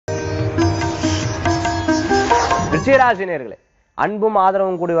விருச்சிகராசி நேயர்களே, அன்பும்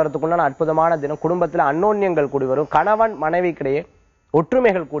ஆதரவும் கூடி வரதுக்குண்டான அற்புதமான தினம். குடும்பத்தில் அன்னோன்யங்கள் கூடி வரும். கணவன் மனைவிக்கிடையே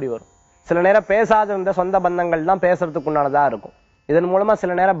ஒற்றுமைகள் கூடி வரும். சில நேரம் பேசாத இருந்த சொந்த பந்தங்கள் தான் பேசுறதுக்குண்டானதா இருக்கும். இதன் மூலமா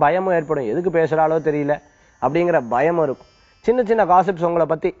சில நேரம் பயமும் ஏற்படும். எதுக்கு பேசுறாளோ தெரியல அப்படிங்கிற பயமும் இருக்கும். சின்ன சின்ன காசிப்ஸ் உங்களை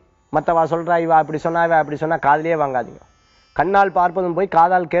பத்தி மற்றவா சொல்றா, இவா இப்படி சொன்னா இவா இப்படி சொன்னா காதலியே வாங்காதீங்க. கண்ணால் பார்ப்பதும் போய்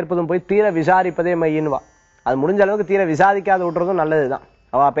காதால் கேட்பதும் போய் தீர விசாரிப்பதே மையின்வா. அது முடிஞ்ச அளவுக்கு தீர விசாரிக்காத விட்டுறதும் நல்லதுதான்.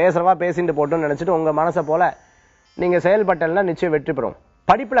 அவ பேசுறவா பேசிட்டு போட்டோம்னு நினைச்சிட்டு உங்க மனசை போல நீங்க செயல்பட்டல்னா நிச்சயம் வெற்றி பெறும்.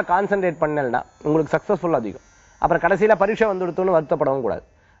 படிப்புல கான்சென்ட்ரேட் பண்ணலன்னா உங்களுக்கு சக்சஸ்ஃபுல் அதிகம். அப்புறம் கடைசியில பரீட்சை வந்துடுத்துன்னு வருத்தப்படவும் கூடாது.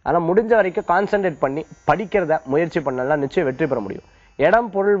 அதனால முடிஞ்ச வரைக்கும் கான்சென்ட்ரேட் பண்ணி படிக்கிறத முயற்சி பண்ணலன்னா நிச்சயம் வெற்றி பெற முடியும்.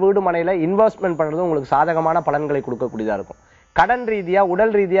 இடம் பொருள் வீடு மனையில இன்வெஸ்ட்மெண்ட் பண்றது உங்களுக்கு சாதகமான பலன்களை கொடுக்கக்கூடியதா இருக்கும். கடன் ரீதியா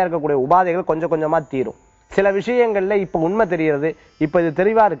உடல் ரீதியா இருக்கக்கூடிய உபாதைகள் கொஞ்சம் கொஞ்சமா தீரும். சில விஷயங்கள்ல இப்ப உண்மை தெரிகிறது, இப்ப இது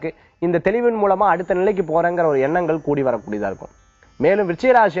தெளிவா இருக்கு, இந்த தெளிவின் மூலமா அடுத்த நிலைக்கு போறங்கிற ஒரு எண்ணங்கள் கூடி வரக்கூடியதா இருக்கும். மேலும்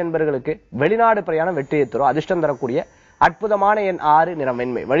விருச்சிகராசி என்பவர்களுக்கு வெளிநாடு பிரயாணம் வெற்றியை தரும். அதிர்ஷ்டம் தரக்கூடிய அற்புதமான எண் 6, நிறம்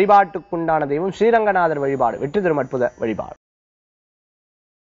வெண்மை. வழிபாட்டுக்குண்டான தெய்வம் ஸ்ரீரங்கநாதர் வழிபாடு. வெற்றி தரும் அற்புத வழிபாடு.